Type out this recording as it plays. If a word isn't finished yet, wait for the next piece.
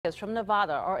From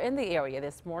Nevada are in the area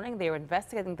this morning. They are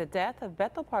investigating the death of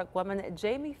Bethel Park woman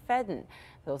Jamie Feden.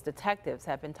 Those detectives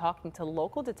have been talking to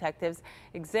local detectives,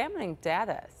 examining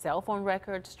data, cell phone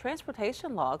records,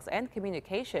 transportation logs, and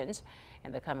communications.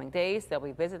 In the coming days, they'll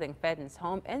be visiting Feden's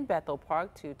home in Bethel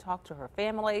Park to talk to her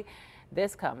family.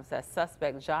 This comes as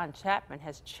suspect John Chapman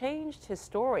has changed his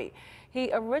story.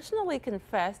 He originally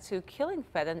confessed to killing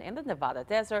Feden in the Nevada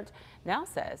desert, now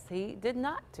says he did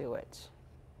not do it.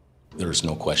 There's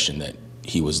no question that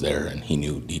he was there and he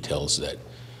knew details that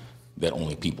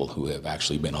only people who have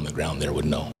actually been on the ground there would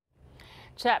know.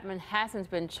 Chapman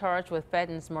hasn't been charged with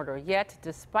Feden's murder yet,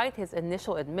 despite his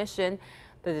initial admission.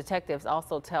 The detectives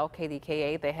also tell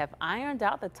KDKA they have ironed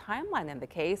out the timeline in the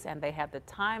case and they have the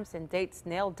times and dates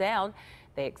nailed down.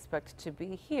 They expect to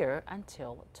be here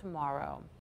until tomorrow.